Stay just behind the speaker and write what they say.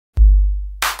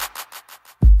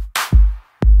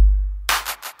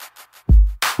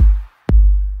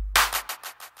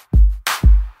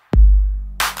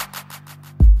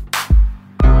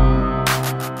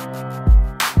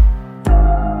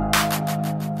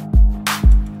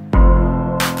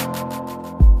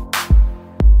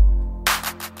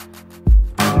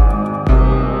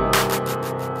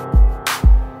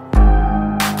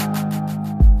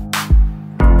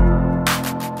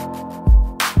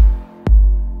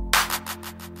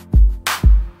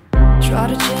Try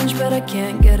to change but I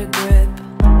can't get a grip.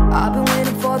 I've been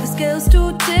waiting for the scales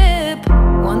to tip,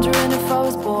 wondering if I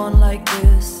was born like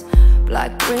this.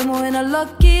 Black rainbow in a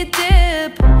lucky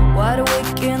dip, wide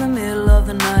awake in the middle of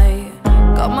the night.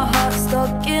 Got my heart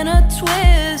stuck in a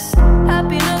twist.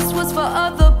 Happiness was for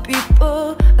other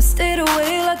people, I stayed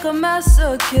away like a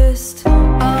masochist.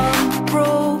 I'm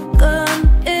broken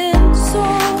in so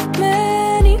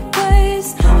many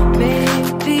ways.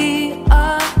 Maybe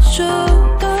I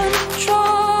shouldn't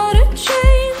try to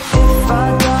change. If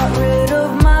I got rid of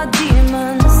my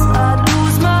demons, I'd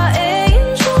lose my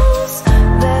angels.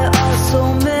 There are so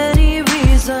many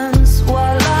reasons why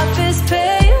life is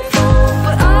painful,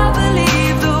 but I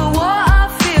believe the what I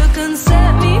feel can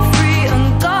set me free. And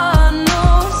God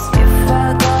knows, if I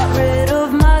got rid of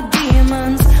my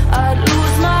demons, I'd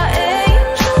lose my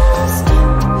angels.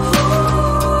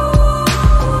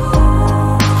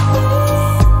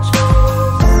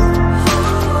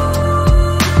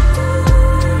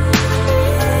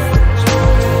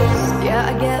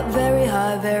 Yeah, I get very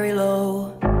high, very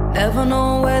low, never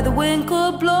know where the wind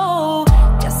could blow.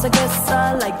 I guess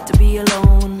I like to be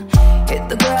alone, hit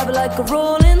the grab like a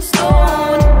rolling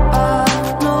stone. I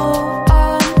know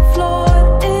I'm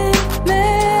flawed in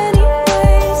many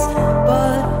ways,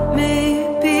 but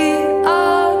maybe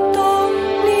I don't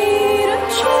need a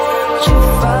change.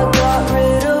 If I got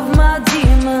rid of my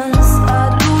demons,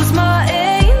 I'd lose my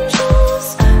angels.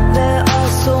 There are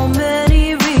so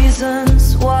many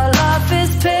reasons why life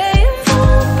is painful,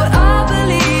 but I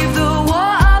believe the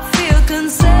what I feel can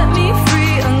set me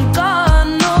free. And God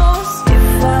knows, if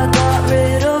I got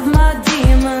rid of my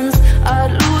demons,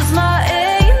 I'd lose my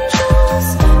angels.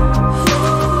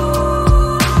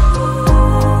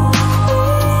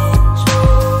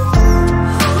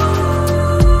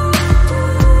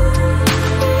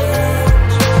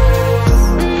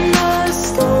 And I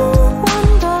still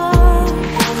wonder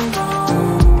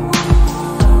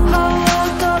how I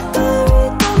got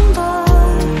buried under.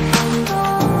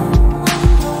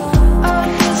 I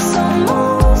guess I'm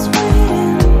always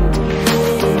waiting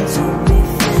to be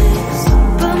fixed,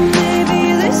 but maybe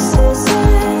this is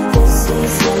it, this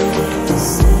is it, this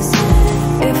is it.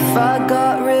 If I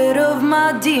got rid of my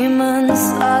demons,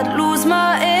 I'd lose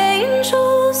my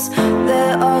angels.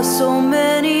 There are so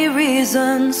many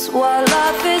reasons why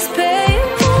life is painful.